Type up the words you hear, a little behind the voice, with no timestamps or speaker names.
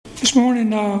This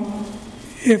morning,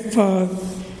 if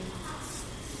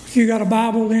you got a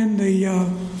Bible in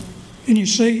your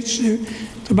seats,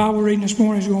 the Bible reading this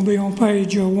morning is going to be on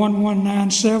page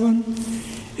 1197.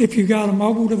 If you got a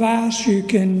mobile device, you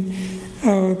can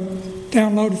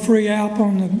download a free app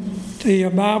on the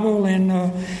Bible,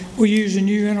 and we use the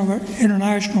New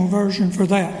International Version for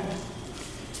that.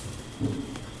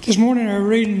 This morning our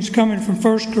reading is coming from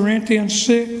 1 Corinthians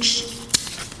 6,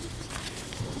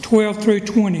 12 through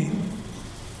 20.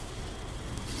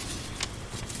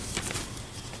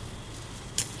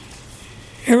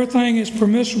 Everything is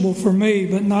permissible for me,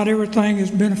 but not everything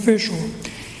is beneficial.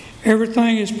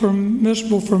 Everything is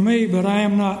permissible for me, but I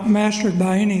am not mastered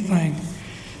by anything.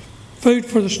 Food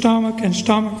for the stomach and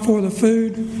stomach for the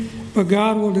food, but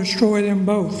God will destroy them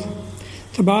both.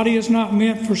 The body is not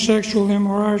meant for sexual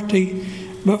immorality,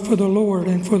 but for the Lord,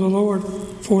 and for the Lord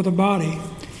for the body.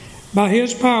 By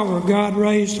His power, God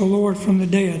raised the Lord from the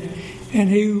dead, and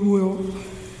He will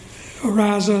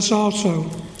arise us also.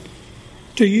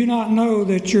 Do you not know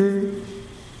that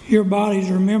your bodies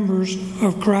are members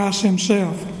of Christ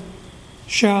Himself?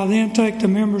 Shall I then take the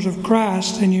members of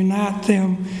Christ and unite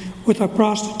them with a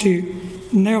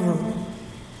prostitute? Never.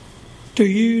 Do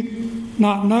you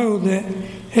not know that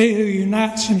he who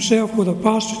unites himself with a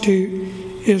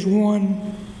prostitute is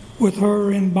one with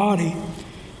her in body?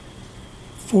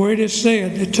 For it is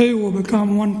said, the two will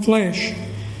become one flesh.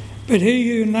 But he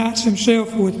who unites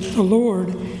himself with the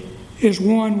Lord is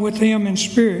one with Him in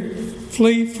spirit.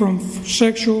 Flee from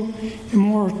sexual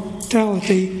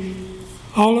immorality.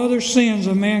 All other sins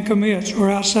a man commits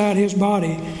are outside his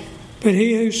body, but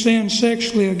he who sins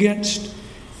sexually against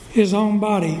his own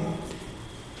body.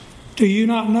 Do you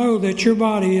not know that your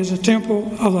body is a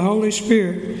temple of the Holy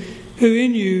Spirit, who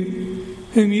in you,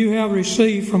 whom you have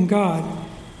received from God?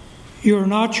 You are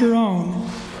not your own.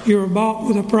 You are bought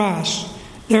with a price.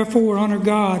 Therefore, honor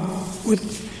God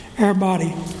with our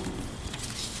body.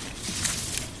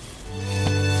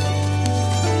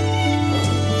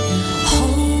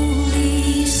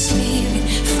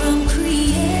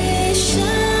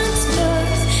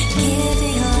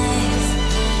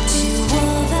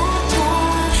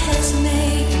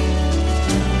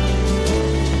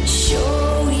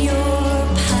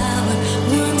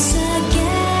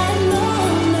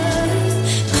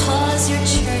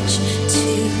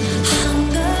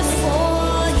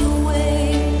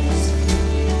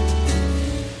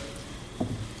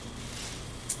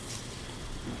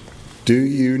 Do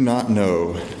you not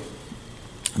know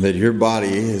that your body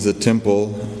is a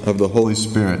temple of the Holy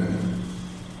Spirit,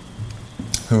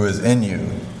 who is in you,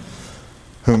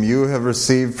 whom you have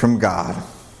received from God?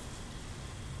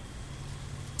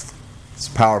 It's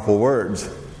powerful words.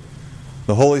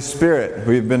 The Holy Spirit.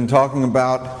 We've been talking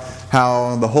about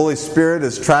how the Holy Spirit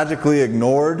is tragically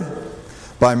ignored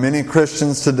by many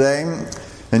Christians today.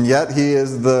 And yet He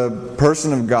is the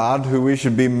person of God who we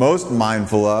should be most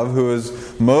mindful of, who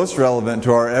is most relevant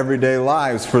to our everyday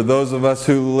lives for those of us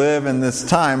who live in this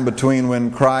time between when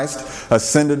Christ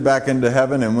ascended back into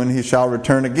heaven and when He shall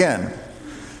return again.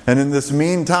 And in this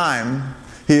meantime,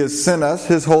 He has sent us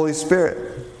His Holy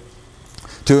Spirit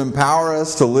to empower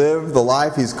us to live the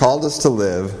life He's called us to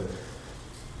live,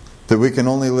 that we can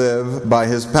only live by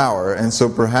His power. And so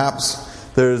perhaps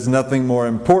there is nothing more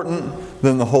important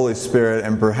than the Holy Spirit,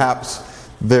 and perhaps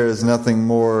there is nothing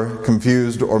more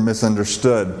confused or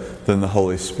misunderstood than the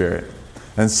Holy Spirit.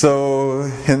 And so,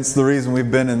 hence the reason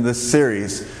we've been in this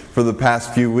series for the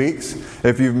past few weeks.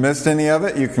 If you've missed any of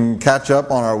it, you can catch up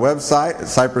on our website at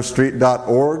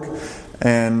cypressstreet.org.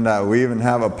 And we even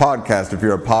have a podcast. If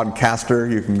you're a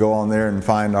podcaster, you can go on there and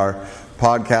find our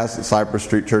podcast at Cypress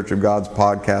Street Church of God's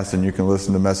podcast, and you can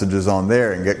listen to messages on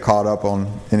there and get caught up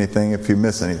on anything if you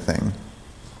miss anything.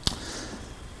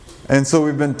 And so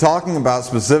we've been talking about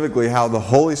specifically how the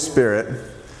Holy Spirit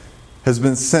has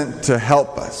been sent to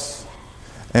help us.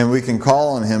 And we can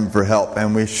call on Him for help,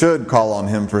 and we should call on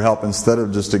Him for help instead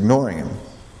of just ignoring Him.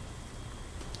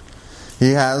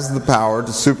 He has the power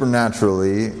to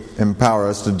supernaturally empower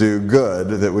us to do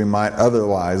good that we might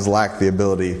otherwise lack the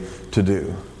ability to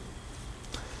do.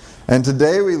 And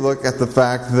today we look at the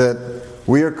fact that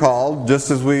we are called,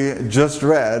 just as we just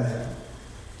read,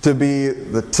 to be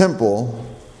the temple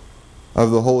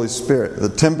of the Holy Spirit, the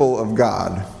temple of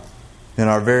God in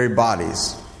our very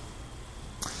bodies.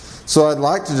 So I'd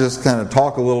like to just kind of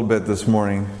talk a little bit this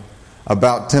morning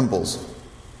about temples,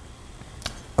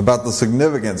 about the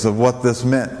significance of what this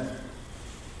meant.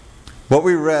 What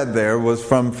we read there was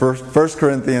from 1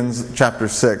 Corinthians chapter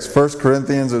 6. 1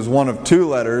 Corinthians is one of two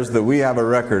letters that we have a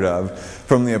record of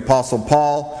from the Apostle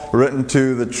Paul, written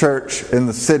to the church in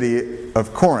the city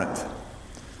of Corinth.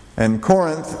 And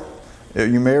Corinth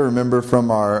You may remember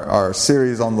from our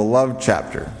series on the love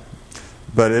chapter.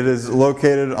 But it is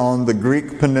located on the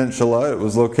Greek peninsula. It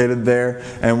was located there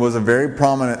and was a very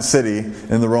prominent city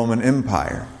in the Roman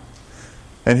Empire.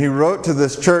 And he wrote to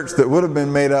this church that would have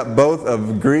been made up both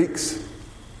of Greeks,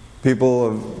 people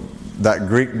of that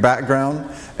Greek background,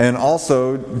 and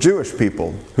also Jewish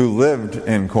people who lived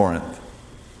in Corinth.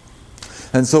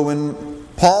 And so when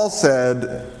Paul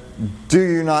said, "Do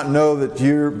you not know that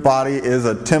your body is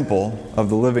a temple of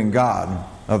the living God,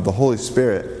 of the Holy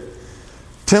Spirit?"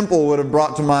 Temple would have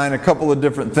brought to mind a couple of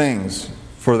different things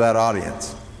for that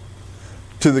audience.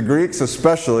 To the Greeks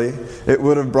especially, it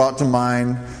would have brought to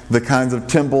mind the kinds of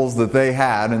temples that they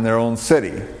had in their own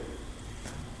city.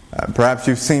 Perhaps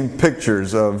you've seen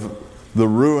pictures of the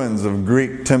ruins of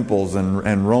Greek temples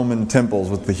and Roman temples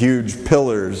with the huge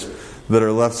pillars that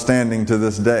are left standing to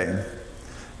this day.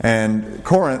 And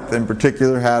Corinth in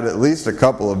particular had at least a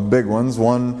couple of big ones,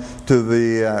 one to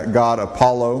the god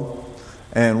Apollo,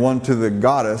 and one to the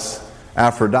goddess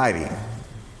Aphrodite,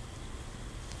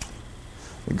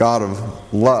 the god of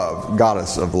love,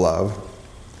 goddess of love.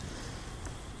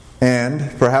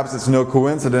 And perhaps it's no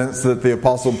coincidence that the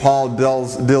Apostle Paul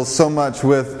deals so much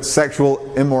with sexual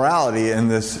immorality in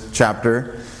this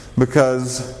chapter,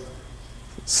 because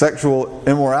sexual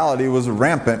immorality was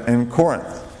rampant in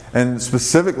Corinth, and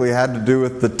specifically had to do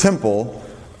with the temple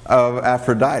of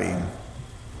Aphrodite.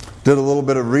 Did a little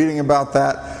bit of reading about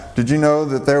that. Did you know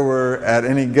that there were, at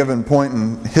any given point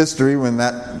in history, when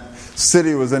that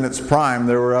city was in its prime,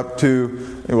 there were up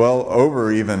to,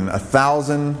 over even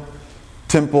 1,000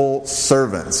 temple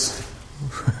servants,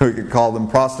 we could call them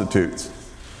prostitutes,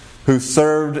 who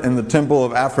served in the temple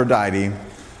of Aphrodite,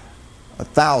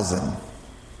 1,000.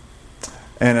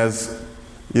 And as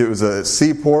it was a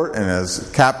seaport, and as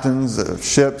captains of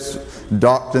ships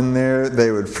docked in there,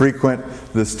 they would frequent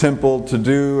this temple to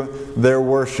do their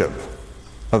worship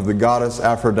of the goddess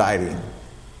Aphrodite.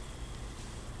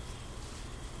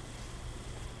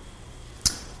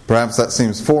 Perhaps that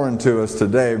seems foreign to us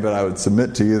today, but I would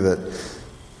submit to you that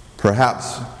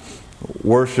perhaps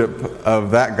worship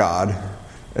of that god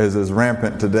is as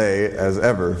rampant today as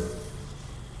ever.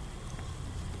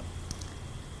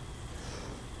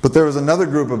 But there was another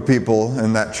group of people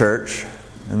in that church,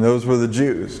 and those were the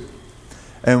Jews.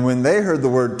 And when they heard the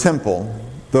word temple,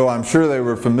 though I'm sure they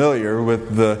were familiar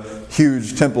with the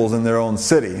huge temples in their own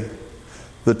city,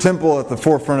 the temple at the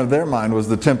forefront of their mind was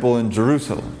the temple in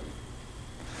Jerusalem.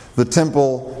 The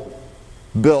temple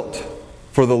built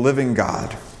for the living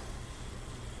God.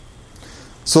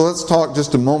 So let's talk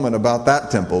just a moment about that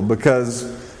temple, because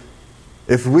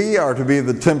if we are to be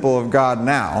the temple of God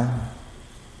now,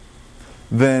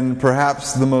 then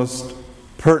perhaps the most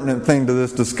pertinent thing to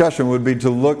this discussion would be to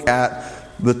look at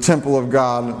the temple of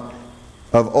God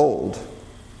of old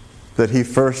that He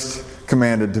first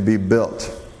commanded to be built.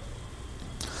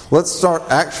 Let's start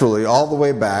actually all the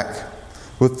way back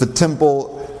with the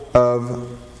temple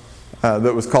of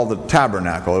that was called the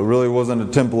tabernacle. It really wasn't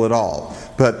a temple at all.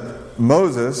 But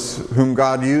Moses, whom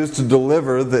God used to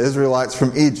deliver the Israelites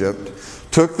from Egypt,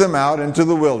 took them out into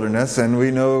the wilderness, and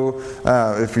we know,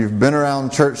 if you've been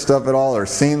around church stuff at all or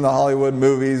seen the Hollywood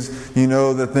movies, you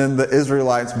know that then the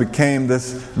Israelites became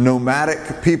this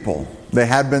nomadic people. They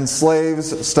had been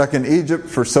slaves stuck in Egypt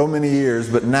for so many years,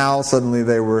 but now suddenly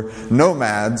they were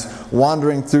nomads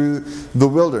wandering through the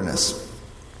wilderness.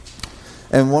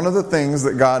 And one of the things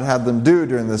that God had them do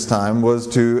during this time was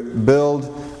to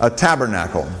build a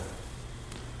tabernacle,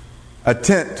 a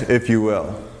tent, if you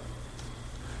will.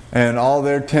 And all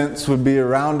their tents would be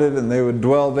around it, and they would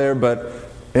dwell there. But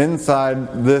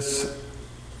inside this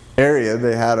area,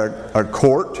 they had a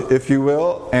court, if you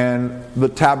will, and the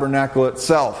tabernacle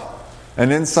itself.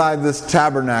 And inside this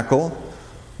tabernacle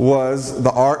was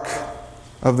the Ark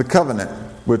of the Covenant,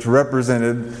 which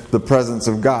represented the presence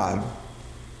of God.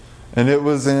 And it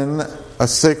was in a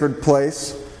sacred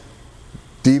place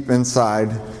deep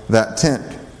inside that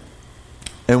tent.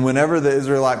 And whenever the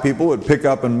Israelite people would pick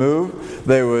up and move,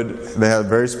 they had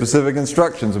very specific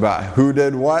instructions about who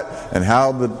did what and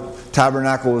how the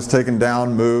tabernacle was taken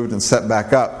down, moved, and set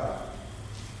back up.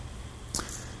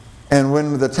 And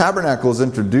when the tabernacle is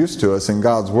introduced to us in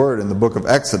God's Word in the book of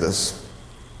Exodus,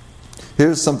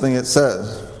 here's something it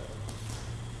says.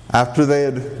 After they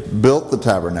had built the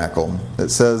tabernacle, it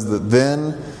says that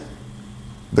then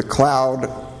the cloud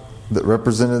that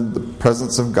represented the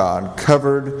presence of God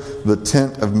covered the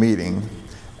tent of meeting,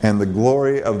 and the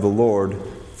glory of the Lord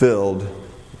filled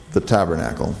the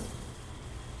tabernacle.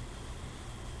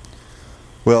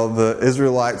 Well, the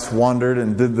Israelites wandered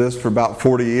and did this for about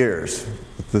 40 years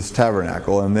with this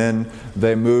tabernacle, and then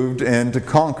they moved in to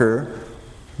conquer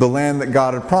the land that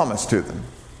God had promised to them.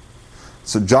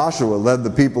 So Joshua led the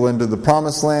people into the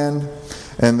promised land,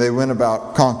 and they went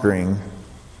about conquering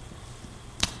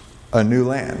a new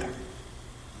land.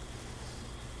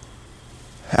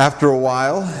 After a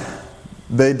while,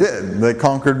 they did. They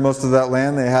conquered most of that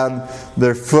land. They had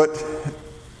their foot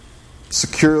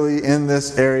securely in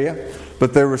this area,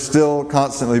 but they were still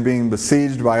constantly being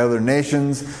besieged by other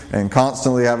nations and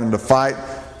constantly having to fight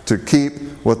to keep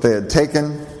what they had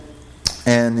taken.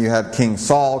 And you had King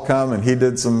Saul come, and he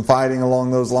did some fighting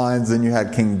along those lines. Then you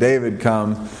had King David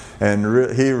come, and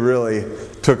he really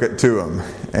took it to him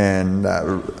and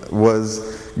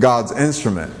was God's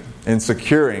instrument in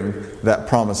securing that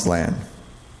promised land.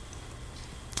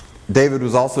 David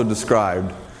was also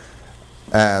described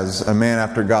as a man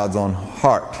after God's own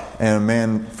heart and a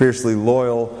man fiercely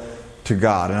loyal to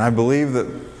God. And I believe that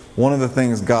one of the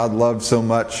things God loved so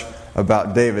much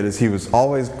about David is he was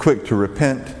always quick to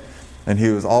repent, and he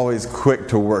was always quick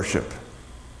to worship.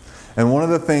 And one of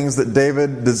the things that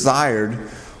David desired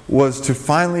was to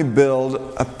finally build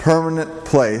a permanent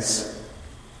place,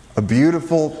 a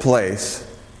beautiful place,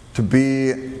 to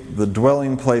be the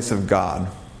dwelling place of God.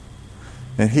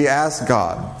 And he asked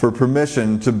God for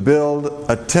permission to build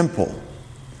a temple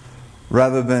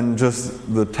rather than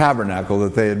just the tabernacle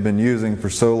that they had been using for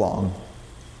so long.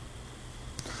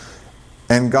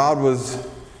 And God was,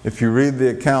 if you read the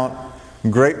account,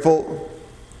 grateful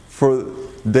for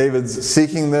David's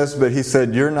seeking this, but he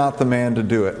said, "You're not the man to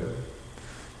do it.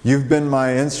 You've been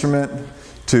my instrument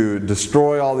to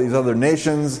destroy all these other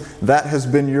nations. That has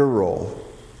been your role.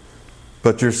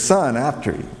 But your son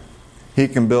after you, he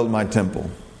can build my temple."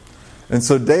 And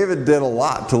so David did a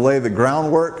lot to lay the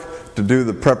groundwork, to do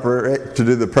the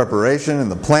preparation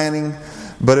and the planning,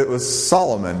 but it was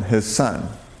Solomon, his son,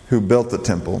 who built the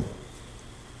temple.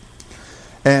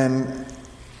 And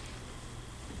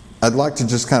I'd like to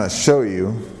just kind of show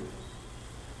you.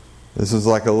 This is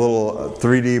like a little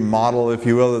 3D model, if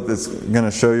you will, that's going to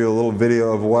show you a little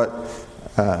video of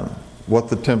what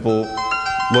the temple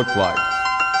looked like.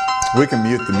 We can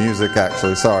mute the music,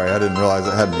 actually. Sorry, I didn't realize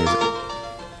it had music.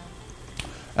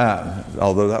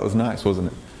 Although that was nice, wasn't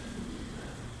it?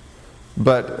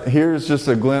 But here's just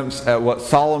a glimpse at what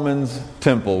Solomon's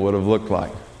temple would have looked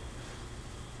like.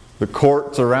 The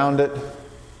courts around it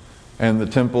and the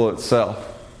temple itself.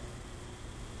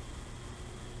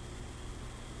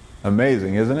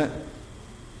 Amazing, isn't it?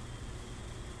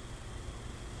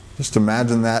 Just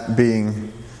imagine that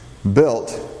being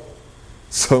built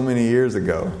so many years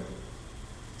ago.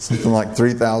 Something like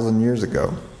 3,000 years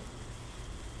ago.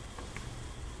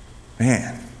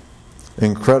 Man,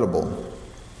 incredible.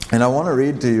 And I want to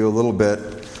read to you a little bit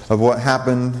of what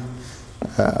happened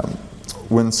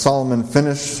when Solomon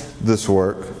finished this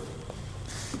work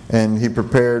and he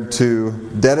prepared to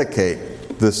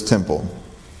dedicate this temple.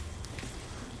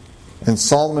 And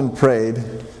Solomon prayed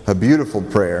a beautiful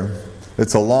prayer.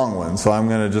 It's a long one, so I'm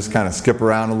going to just kind of skip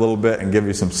around a little bit and give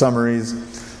you some summaries.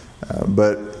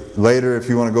 But later, if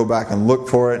you want to go back and look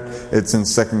for it, it's in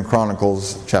 2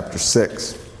 Chronicles chapter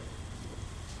 6.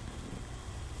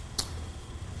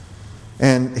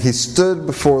 And he stood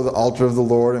before the altar of the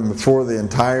Lord and before the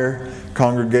entire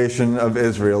congregation of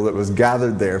Israel that was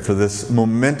gathered there for this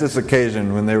momentous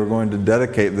occasion when they were going to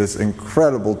dedicate this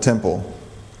incredible temple.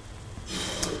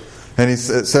 And it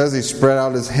says he spread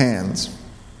out his hands.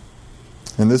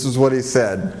 And this is what he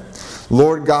said: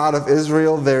 "Lord God of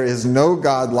Israel, there is no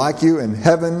God like you in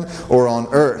heaven or on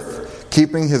earth,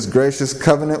 keeping his gracious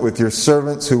covenant with your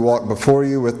servants who walk before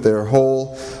you with their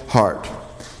whole heart.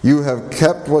 You have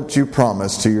kept what you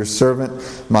promised to your servant,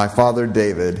 my father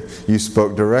David. You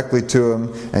spoke directly to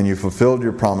him, and you fulfilled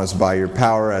your promise by your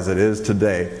power as it is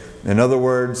today." In other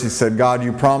words, he said, God,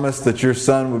 you promised that your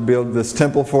son would build this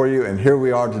temple for you, and here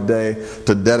we are today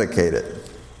to dedicate it.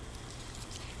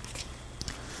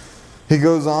 He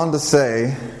goes on to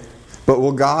say, "But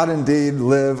will God indeed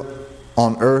live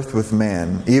on earth with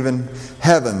man? Even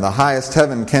heaven, the highest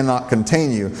heaven, cannot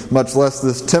contain you, much less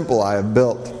this temple I have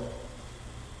built."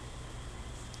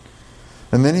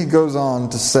 And then he goes on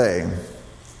to say,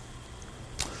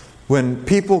 when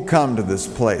people come to this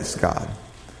place, God,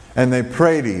 and they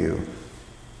pray to you,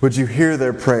 would you hear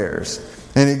their prayers?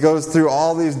 And he goes through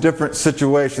all these different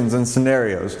situations and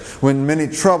scenarios. When many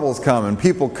troubles come and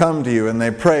people come to you and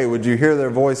they pray, would you hear their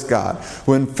voice, God?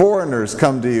 When foreigners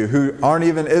come to you who aren't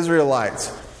even Israelites,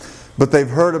 but they've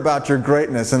heard about your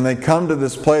greatness and they come to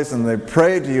this place and they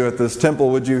pray to you at this temple,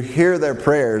 would you hear their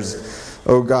prayers,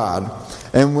 O God?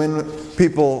 And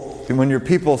when your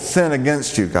people sin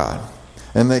against you, God,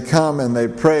 and they come and they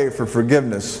pray for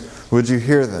forgiveness, would you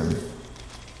hear them?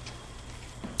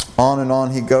 On and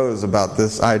on he goes about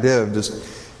this idea of just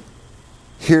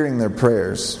hearing their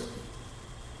prayers,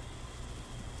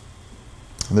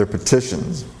 their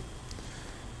petitions.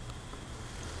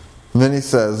 And then he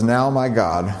says, "Now, my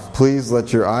God, please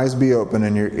let your eyes be open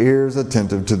and your ears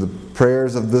attentive to the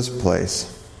prayers of this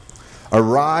place.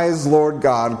 Arise, Lord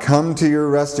God, come to your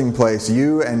resting place,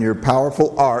 you and your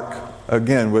powerful ark,"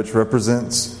 again, which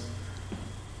represents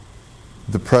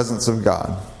the presence of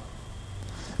God.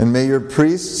 "And may your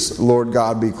priests, Lord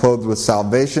God, be clothed with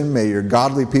salvation. May your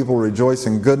godly people rejoice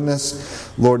in goodness.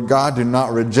 Lord God, do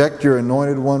not reject your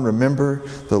anointed one. Remember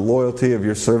the loyalty of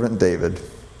your servant David."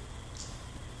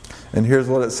 And here's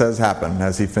what it says happened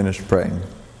as he finished praying.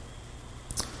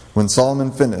 When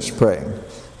Solomon finished praying,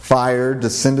 fire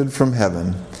descended from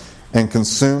heaven and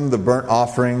consumed the burnt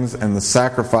offerings and the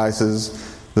sacrifices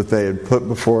that they had put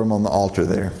before him on the altar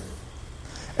there.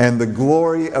 And the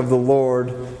glory of the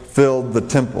Lord filled the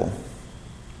temple.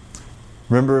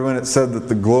 Remember when it said that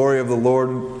the glory of the Lord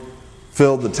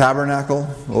filled the tabernacle?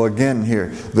 Well, again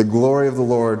here, the glory of the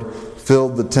Lord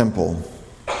filled the temple.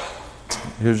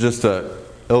 Here's just an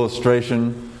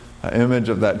illustration, an image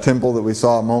of that temple that we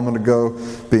saw a moment ago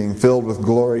being filled with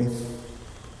glory.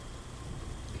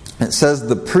 It says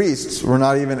the priests were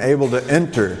not even able to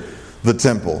enter the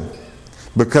temple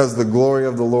because the glory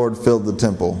of the Lord filled the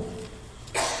temple.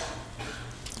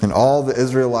 And all the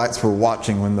Israelites were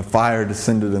watching when the fire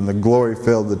descended and the glory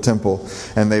filled the temple.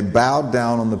 And they bowed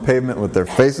down on the pavement with their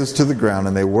faces to the ground,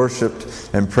 and they worshipped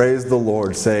and praised the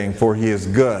Lord, saying, "For he is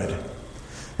good,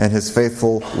 and his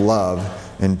faithful love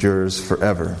endures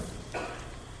forever."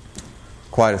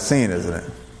 Quite a scene, isn't it?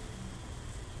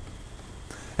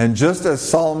 And just as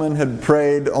Solomon had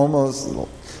prayed he was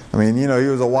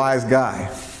a wise guy.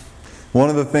 One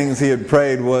of the things he had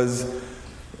prayed was,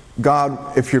 "God,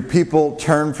 if your people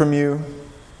turn from you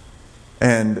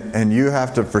and you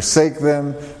have to forsake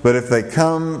them, but if they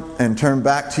come and turn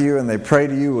back to you and they pray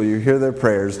to you, will you hear their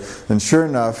prayers?" And sure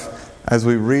enough, as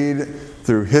we read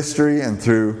through history and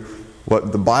through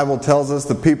what the Bible tells us,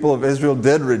 the people of Israel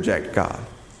did reject God.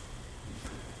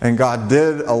 And God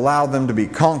did allow them to be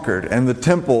conquered. And the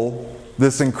temple,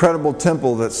 this incredible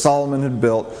temple that Solomon had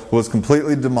built, was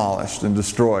completely demolished and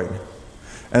destroyed.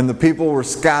 And the people were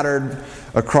scattered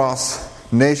across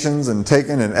nations and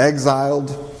taken and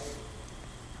exiled.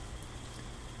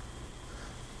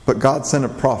 But God sent a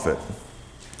prophet,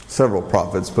 several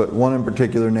prophets, but one in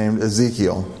particular named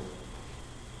Ezekiel.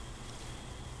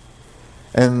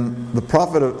 And the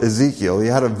prophet of Ezekiel, he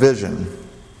had a vision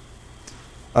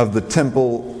of the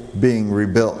temple being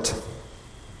rebuilt.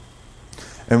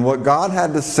 And what God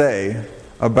had to say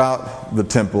about the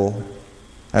temple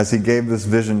as he gave this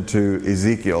vision to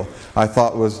Ezekiel, I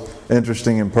thought was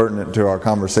interesting and pertinent to our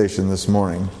conversation this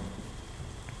morning.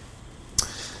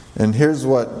 And here's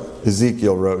what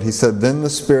Ezekiel wrote. He said, "Then the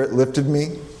Spirit lifted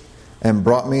me and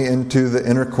brought me into the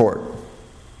inner court.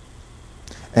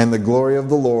 And the glory of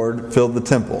the Lord filled the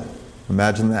temple."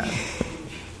 Imagine that.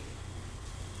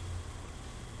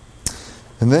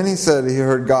 And then he said he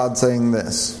heard God saying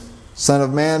this, "Son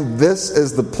of man, this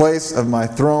is the place of my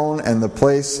throne and the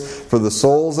place for the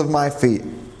soles of my feet.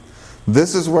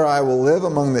 This is where I will live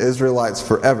among the Israelites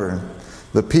forever.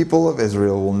 The people of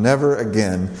Israel will never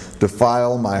again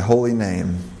defile my holy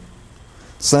name.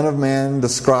 Son of man,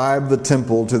 describe the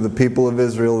temple to the people of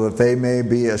Israel that they may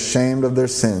be ashamed of their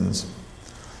sins.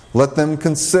 Let them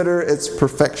consider its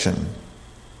perfection.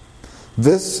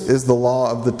 This is the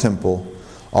law of the temple.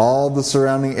 All the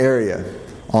surrounding area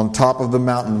on top of the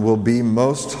mountain will be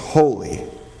most holy.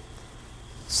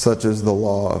 Such is the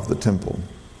law of the temple."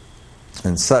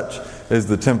 And such is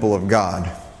the temple of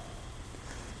God.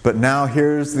 But now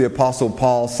here's the Apostle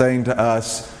Paul saying to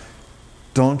us,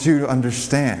 don't you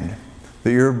understand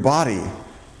that your body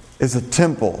is a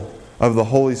temple of the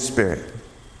Holy Spirit?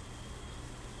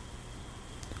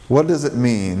 What does it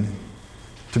mean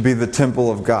to be the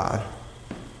temple of God?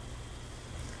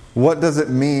 What does it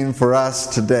mean for us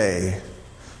today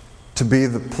to be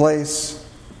the place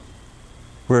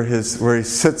where he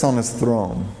sits on his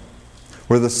throne,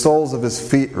 where the soles of his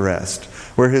feet rest,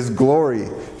 where his glory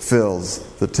fills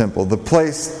the temple, the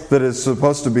place that is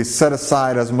supposed to be set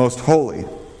aside as most holy?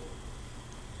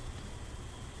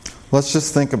 Let's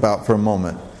just think about for a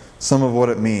moment some of what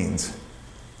it means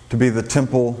to be the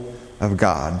temple of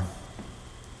God.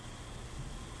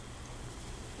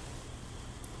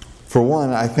 For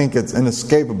one, I think it's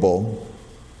inescapable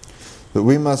that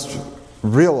we must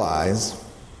realize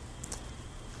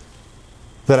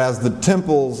that as the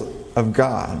temples of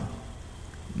God,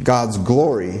 God's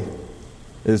glory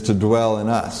is to dwell in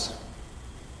us.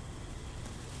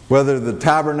 Whether the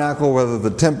tabernacle, whether the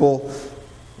temple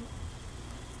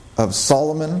of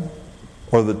Solomon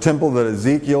or the temple that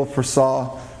Ezekiel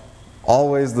foresaw,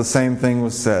 always the same thing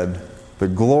was said. The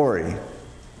glory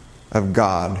of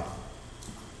God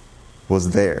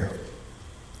was there,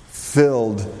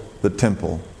 filled the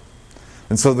temple.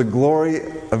 And so the glory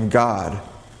of God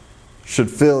should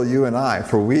fill you and I,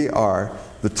 for we are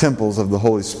the temples of the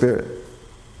Holy Spirit.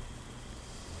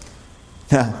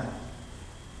 Now,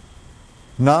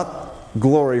 not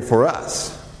glory for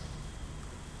us,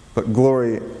 but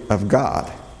glory of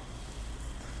God.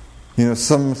 You know,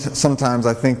 sometimes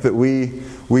I think that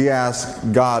we ask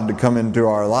God to come into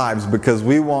our lives because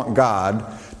we want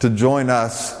God to join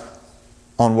us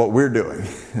on what we're doing.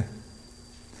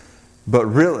 But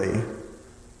really,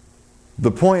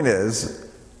 the point is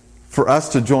for us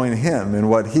to join Him in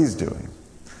what He's doing.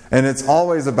 And it's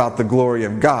always about the glory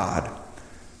of God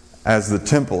as the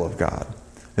temple of God.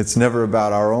 It's never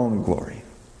about our own glory.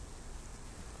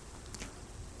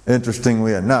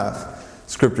 Interestingly enough,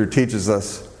 Scripture teaches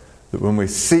us that when we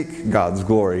seek God's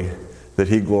glory, that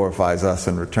He glorifies us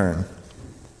in return.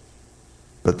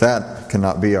 But that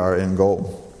cannot be our end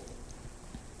goal.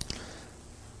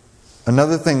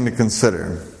 Another thing to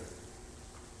consider,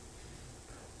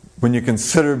 when you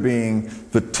consider being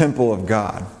the temple of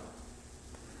God,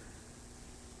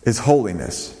 is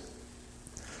holiness.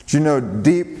 Do you know,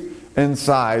 deep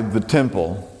inside the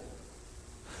temple,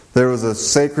 there was a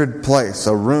sacred place,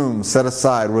 a room set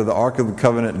aside where the Ark of the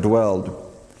Covenant dwelled.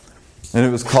 And it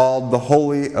was called the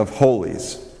Holy of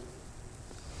Holies.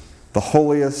 The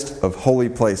holiest of holy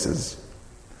places.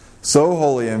 So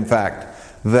holy, in fact,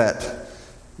 that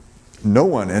no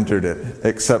one entered it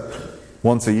except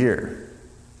once a year.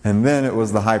 And then it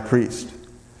was the high priest.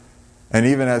 And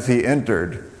even as he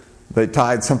entered, they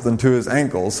tied something to his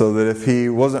ankle so that if he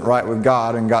wasn't right with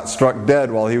God and got struck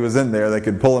dead while he was in there, they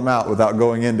could pull him out without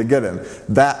going in to get him.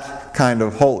 That kind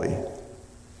of holy.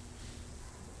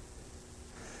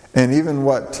 And even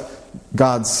what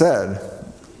God said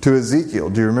to Ezekiel,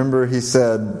 do you remember he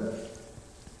said,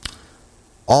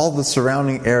 all the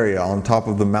surrounding area on top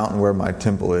of the mountain where my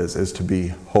temple is to be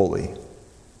holy,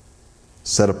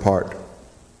 set apart.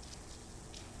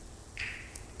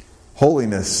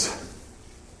 Holiness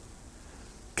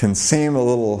can seem a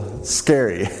little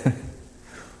scary.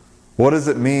 What does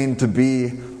it mean to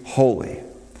be holy?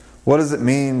 What does it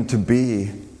mean to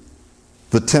be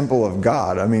the temple of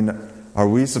God? I mean, are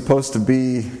we supposed to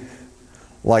be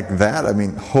like that? I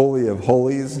mean, holy of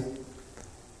holies?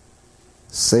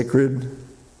 Sacred?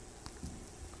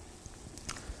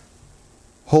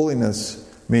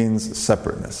 Holiness means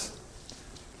separateness.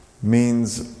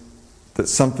 Means that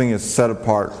something is set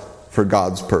apart for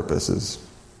God's purposes.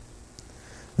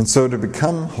 And so to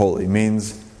become holy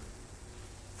means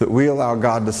that we allow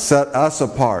God to set us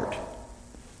apart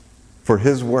for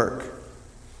His work.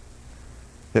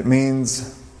 It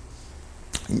means,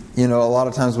 you know, a lot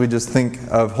of times we just think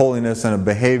of holiness in a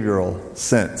behavioral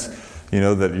sense. You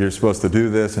know, that you're supposed to do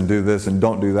this and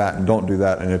don't do that and don't do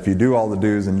that. And if you do all the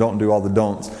do's and don't do all the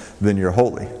don'ts, then you're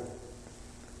holy.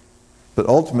 But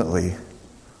ultimately,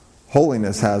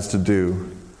 holiness has to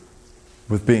do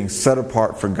with being set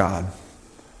apart for God.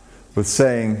 With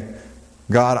saying,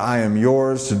 God, I am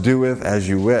yours to do with as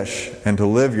you wish and to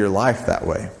live your life that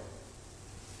way.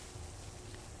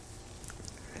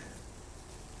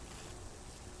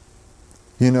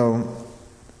 You know,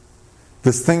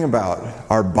 this thing about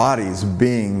our bodies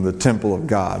being the temple of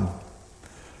God,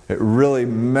 it really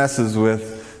messes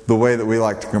with the way that we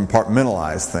like to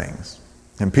compartmentalize things.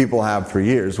 And people have for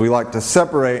years. We like to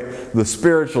separate the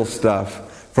spiritual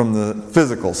stuff from the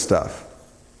physical stuff.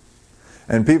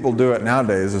 And people do it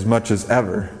nowadays as much as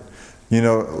ever. You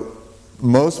know,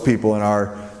 most people in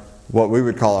our, what we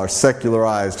would call our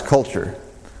secularized culture,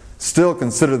 still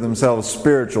consider themselves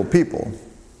spiritual people.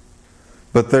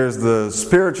 But there's the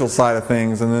spiritual side of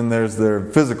things and then there's their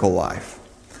physical life.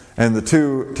 And the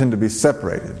two tend to be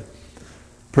separated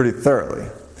pretty thoroughly.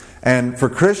 And for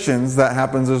Christians, that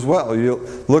happens as well. You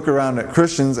look around at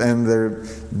Christians and they're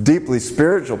deeply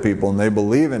spiritual people and they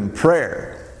believe in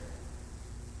prayer.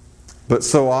 But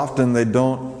so often they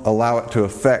don't allow it to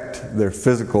affect their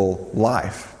physical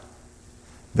life,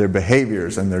 their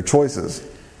behaviors and their choices.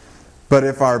 But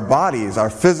if our bodies, our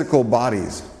physical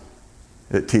bodies,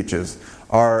 it teaches,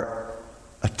 are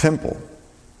a temple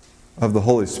of the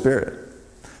Holy Spirit,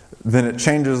 then it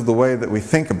changes the way that we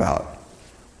think about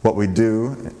what we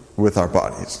do with our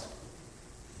bodies.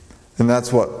 And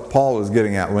that's what Paul was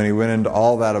getting at when he went into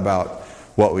all that about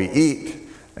what we eat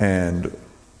and,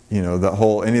 you know, the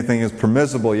whole anything is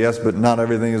permissible, yes, but not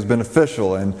everything is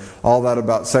beneficial, and all that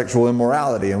about sexual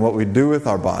immorality and what we do with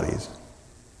our bodies.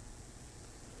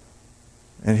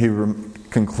 And he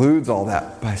concludes all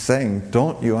that by saying,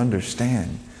 don't you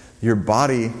understand? Your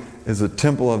body is a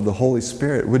temple of the Holy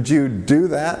Spirit. Would you do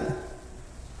that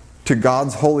to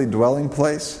God's holy dwelling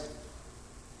place?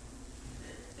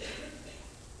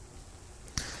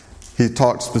 He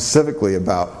talked specifically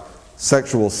about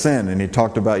sexual sin, and he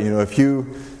talked about, if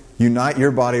you unite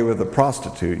your body with a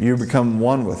prostitute, you become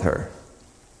one with her.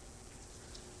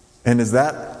 And is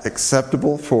that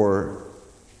acceptable for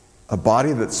a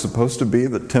body that's supposed to be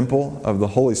the temple of the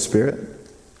Holy Spirit?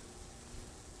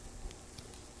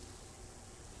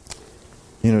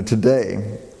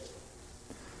 Today,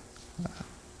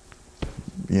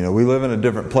 we live in a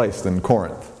different place than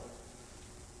Corinth.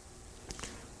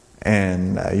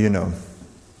 And,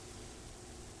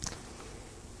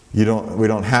 we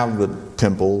don't have the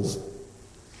temples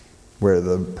where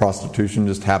the prostitution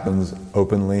just happens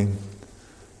openly,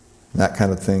 that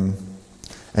kind of thing.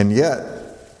 And yet,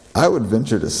 I would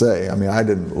venture to say, I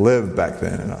didn't live back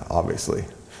then, obviously.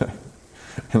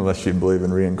 Unless you believe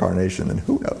in reincarnation, then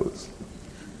who knows?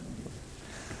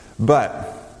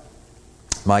 But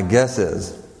my guess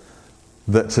is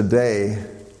that today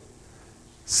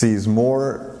sees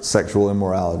more sexual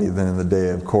immorality than in the day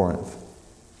of Corinth.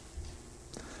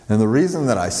 And the reason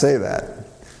that I say that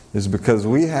is because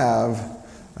we have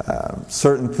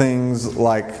certain things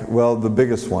like, the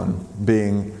biggest one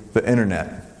being the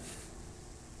internet.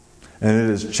 And it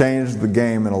has changed the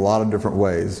game in a lot of different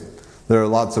ways. There are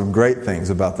lots of great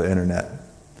things about the internet.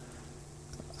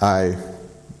 I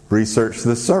researched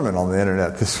this sermon on the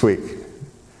internet this week,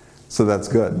 so that's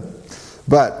good.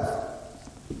 But,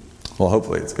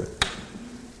 hopefully it's good.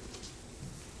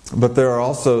 But there are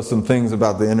also some things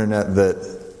about the internet that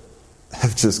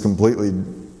have just completely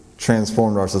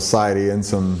transformed our society in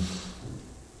some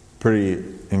pretty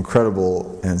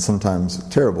incredible and sometimes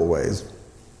terrible ways.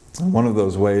 And one of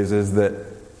those ways is that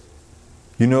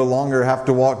you no longer have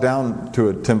to walk down to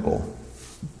a temple.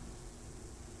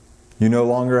 You no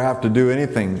longer have to do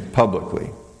anything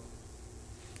publicly.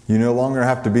 You no longer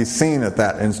have to be seen at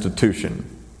that institution.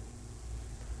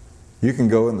 You can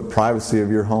go in the privacy of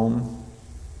your home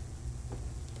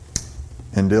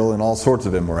and deal in all sorts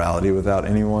of immorality without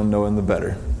anyone knowing the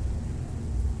better.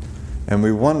 And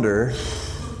we wonder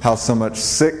how so much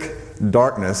sick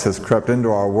darkness has crept into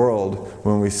our world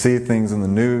when we see things in the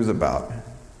news about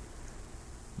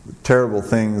terrible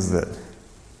things that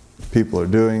people are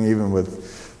doing, even with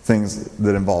things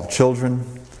that involve children,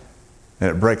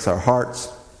 and it breaks our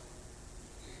hearts.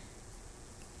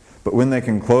 But when they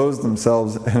can close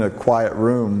themselves in a quiet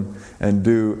room and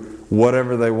do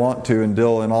whatever they want to and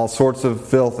deal in all sorts of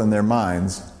filth in their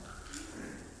minds,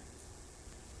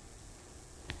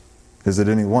 is it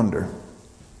any wonder?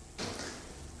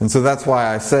 And so that's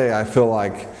why I say I feel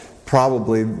like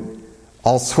probably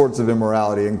all sorts of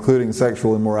immorality, including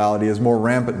sexual immorality, is more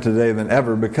rampant today than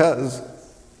ever, because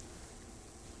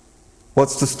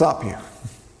what's to stop you?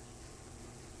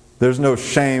 There's no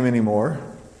shame anymore.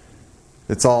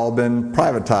 It's all been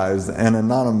privatized and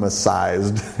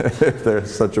anonymized, if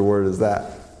there's such a word as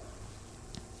that.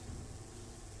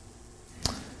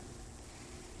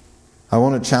 I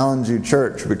want to challenge you,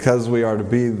 church, because we are to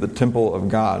be the temple of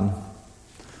God,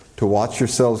 to watch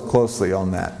yourselves closely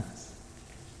on that.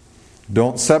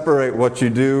 Don't separate what you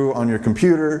do on your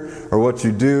computer or what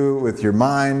you do with your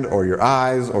mind or your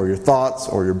eyes or your thoughts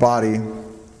or your body.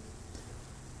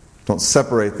 Don't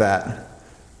separate that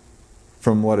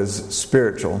from what is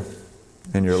spiritual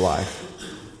in your life.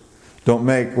 Don't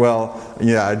make,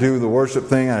 I do the worship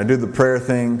thing and I do the prayer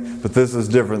thing, but this is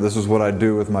different. This is what I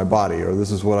do with my body, or this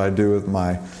is what I do with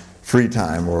my free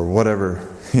time, or whatever.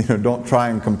 Don't try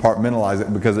and compartmentalize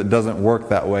it, because it doesn't work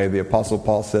that way. The Apostle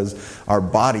Paul says our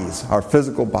bodies, our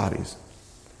physical bodies,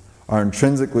 are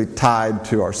intrinsically tied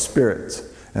to our spirits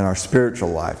and our spiritual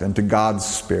life and to God's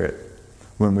Spirit.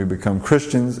 When we become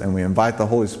Christians and we invite the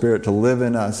Holy Spirit to live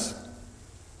in us,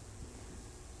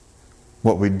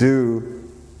 what we do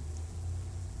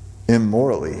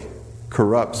immorally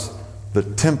corrupts the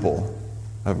temple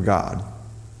of God.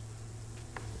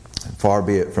 And far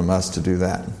be it from us to do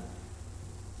that.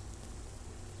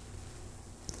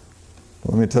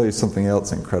 Let me tell you something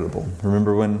else incredible.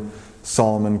 Remember when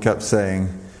Solomon kept saying,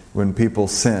 when people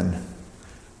sin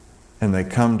and they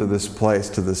come to this place,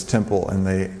 to this temple, and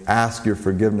they ask your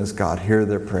forgiveness, God, hear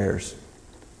their prayers.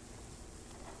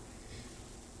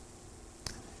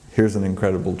 Here's an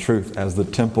incredible truth. As the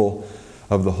temple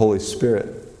of the Holy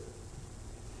Spirit,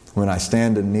 when I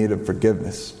stand in need of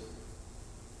forgiveness,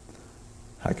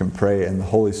 I can pray, and the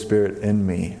Holy Spirit in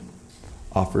me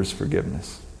offers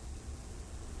forgiveness.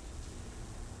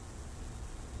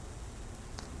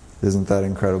 Isn't that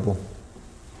incredible?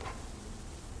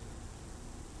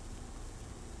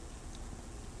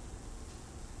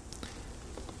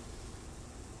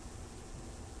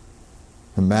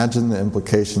 Imagine the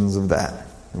implications of that.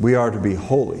 We are to be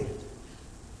holy.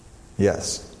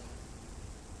 Yes.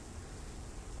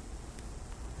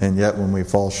 And yet when we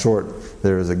fall short,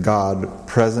 there is a God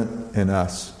present in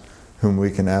us whom we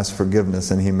can ask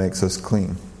forgiveness, and He makes us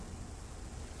clean.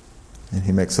 And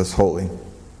He makes us holy.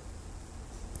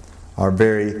 Our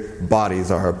very bodies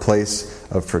are a place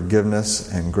of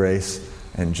forgiveness and grace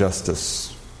and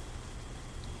justice.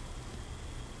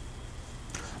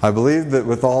 I believe that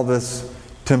with all this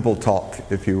temple talk,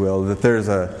 if you will, that there's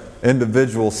an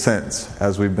individual sense,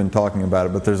 as we've been talking about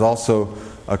it, but there's also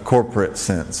a corporate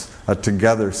sense, a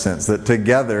together sense, that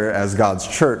together as God's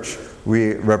church,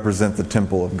 we represent the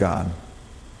temple of God.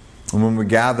 And when we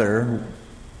gather,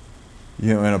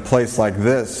 in a place like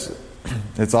this,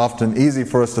 it's often easy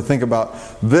for us to think about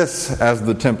this as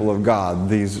the temple of God,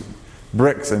 these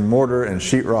bricks and mortar and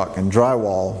sheetrock and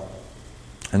drywall.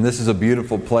 And this is a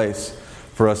beautiful place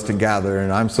for us to gather,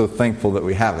 and I'm so thankful that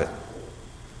we have it.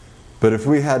 But if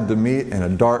we had to meet in a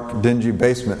dark, dingy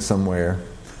basement somewhere,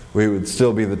 we would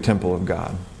still be the temple of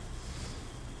God.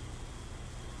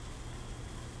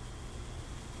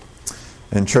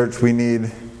 In church, we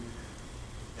need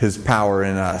His power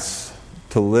in us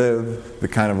to live the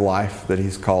kind of life that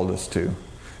He's called us to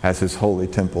as His holy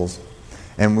temples.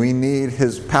 And we need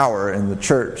His power in the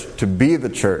church to be the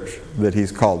church that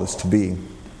He's called us to be.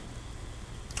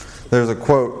 There's a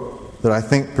quote that I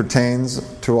think pertains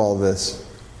to all this,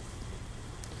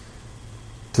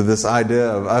 to this idea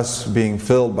of us being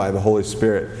filled by the Holy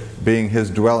Spirit, being His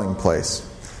dwelling place.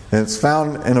 And it's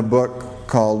found in a book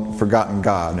called Forgotten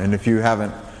God. And if you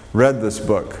haven't read this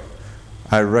book,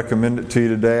 I recommend it to you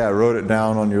today. I wrote it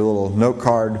down on your little note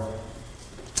card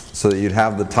so that you'd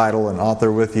have the title and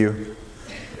author with you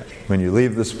when you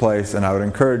leave this place. And I would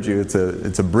encourage you, it's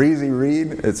a breezy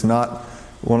read. It's not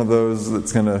one of those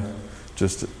that's going to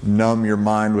just numb your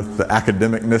mind with the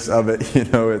academicness of it.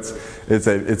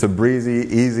 It's a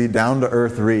breezy, easy,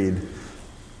 down-to-earth read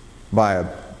by a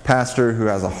pastor who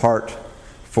has a heart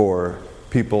for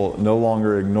people no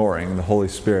longer ignoring the Holy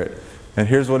Spirit. And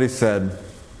here's what he said: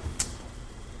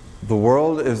 the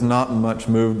world is not much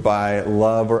moved by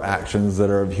love or actions that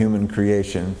are of human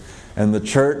creation, and the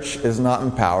church is not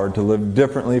empowered to live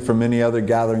differently from any other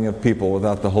gathering of people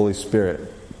without the Holy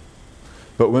Spirit.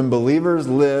 But when believers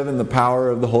live in the power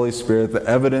of the Holy Spirit, the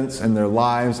evidence in their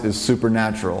lives is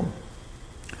supernatural.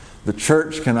 The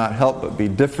church cannot help but be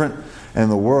different, and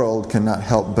the world cannot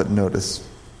help but notice.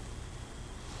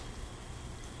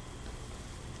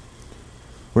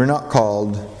 We're not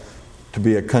called to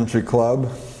be a country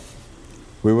club.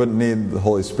 We wouldn't need the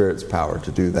Holy Spirit's power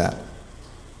to do that.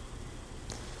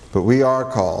 But we are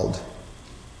called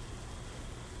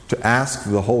to ask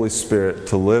the Holy Spirit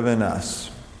to live in us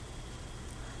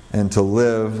and to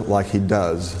live like He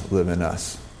does live in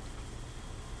us.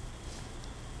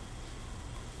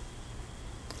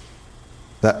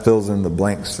 That fills in the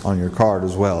blanks on your card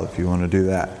as well, if you want to do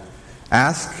that.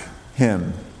 Ask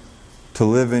Him to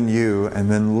live in you and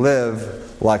then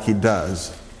live like He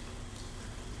does.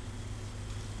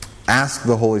 Ask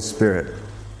the Holy Spirit.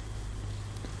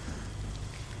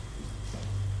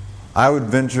 I would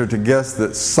venture to guess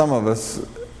that some of us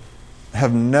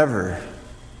have never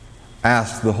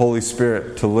asked the Holy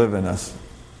Spirit to live in us,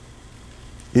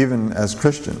 even as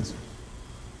Christians.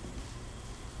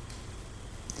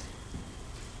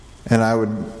 And I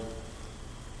would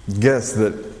guess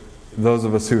that those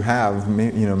of us who have,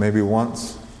 maybe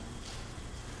once,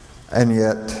 and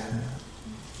yet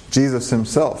Jesus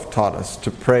Himself taught us to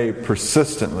pray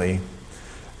persistently,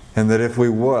 and that if we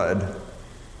would,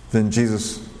 then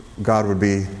God would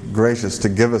be gracious to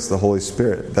give us the Holy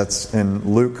Spirit. That's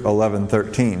in Luke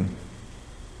 11:13,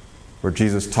 where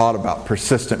Jesus taught about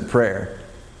persistent prayer.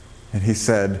 And He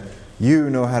said, "You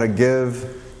know how to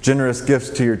give generous gifts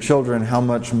to your children. How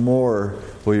much more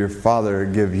will your Father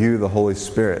give you the Holy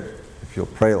Spirit if you'll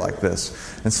pray like this?"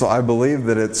 And so I believe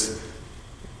that it's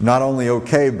not only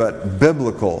okay, but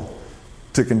biblical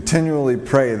to continually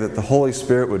pray that the Holy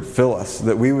Spirit would fill us,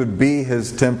 that we would be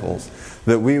His temples,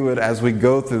 that we would, as we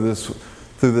go through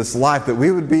this life, that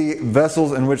we would be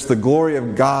vessels in which the glory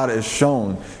of God is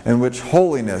shown, in which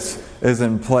holiness is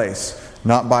in place,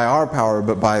 not by our power,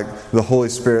 but by the Holy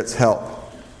Spirit's help.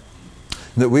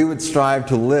 That we would strive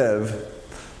to live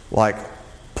like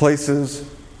places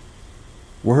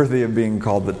worthy of being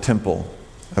called the temple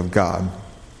of God.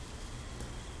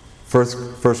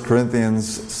 1 Corinthians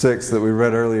 6 that we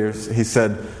read earlier, he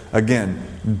said, again,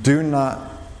 do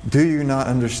you not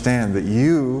understand that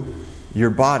your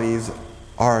bodies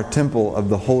are a temple of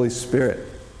the Holy Spirit?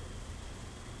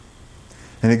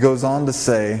 And he goes on to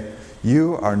say,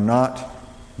 you are not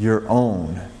your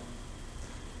own,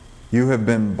 You have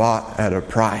been bought at a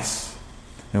price.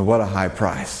 And what a high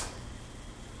price.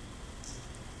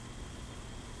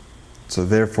 So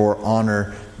therefore,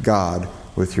 honor God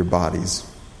with your bodies.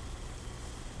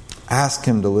 Ask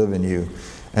Him to live in you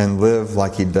and live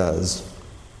like He does.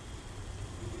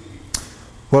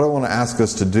 What I want to ask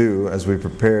us to do as we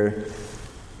prepare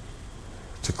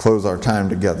to close our time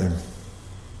together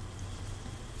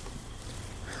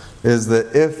is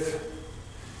that if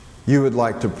you would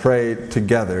like to pray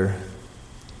together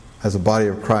as a body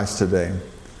of Christ today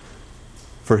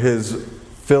for His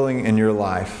filling in your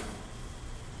life,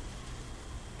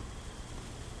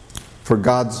 for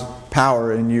God's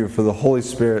power in you, for the Holy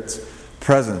Spirit's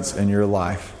presence in your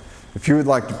life, if you would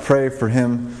like to pray for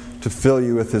Him to fill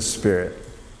you with His Spirit,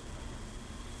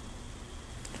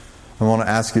 I want to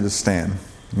ask you to stand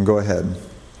and go ahead.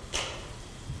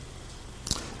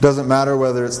 It doesn't matter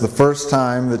whether it's the first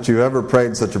time that you've ever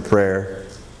prayed such a prayer,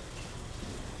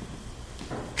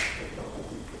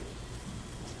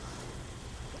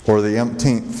 or the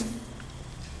umpteenth.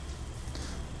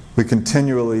 We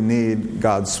continually need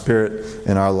God's Spirit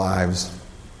in our lives.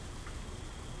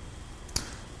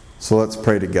 So let's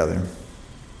pray together.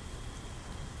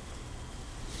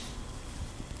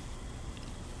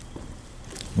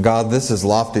 God, this is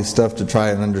lofty stuff to try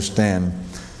and understand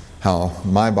how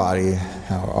my body,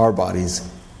 how our bodies,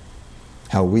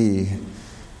 how we,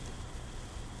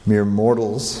 mere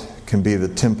mortals, can be the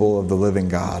temple of the living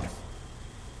God.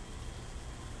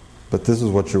 But this is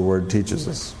what your word teaches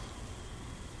us.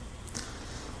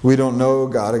 We don't know,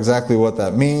 God, exactly what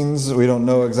that means. We don't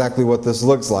know exactly what this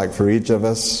looks like for each of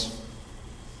us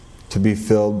to be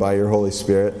filled by your Holy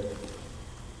Spirit.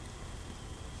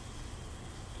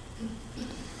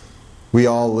 We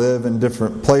all live in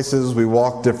different places. We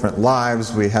walk different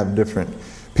lives. We have different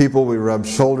people we rub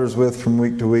shoulders with from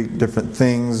week to week, different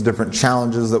things, different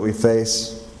challenges that we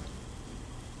face.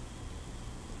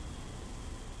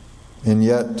 And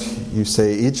yet, you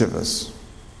say each of us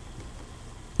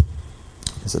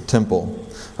is a temple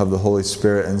of the Holy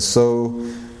Spirit. And so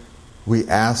we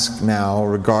ask now,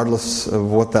 regardless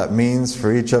of what that means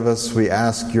for each of us, we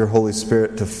ask your Holy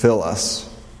Spirit to fill us.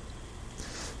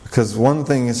 Because one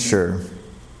thing is sure,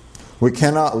 we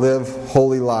cannot live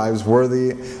holy lives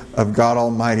worthy of God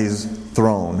Almighty's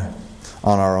throne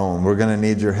on our own. We're going to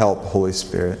need your help, Holy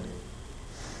Spirit.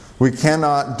 We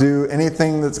cannot do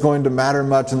anything that's going to matter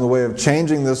much in the way of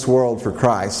changing this world for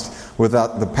Christ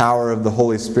without the power of the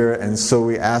Holy Spirit. And so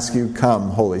we ask you, come,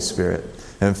 Holy Spirit,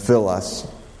 and fill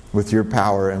us with your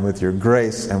power and with your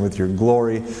grace and with your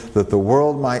glory, that the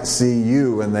world might see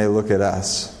you when they look at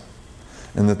us,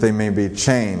 and that they may be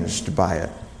changed by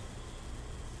it.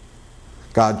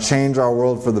 God, change our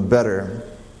world for the better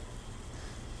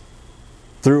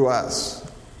through us,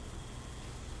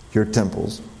 your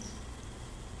temples.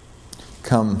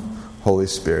 Come, Holy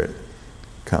Spirit,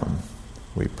 come.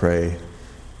 We pray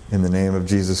in the name of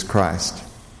Jesus Christ.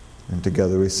 And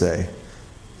together we say,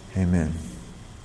 Amen.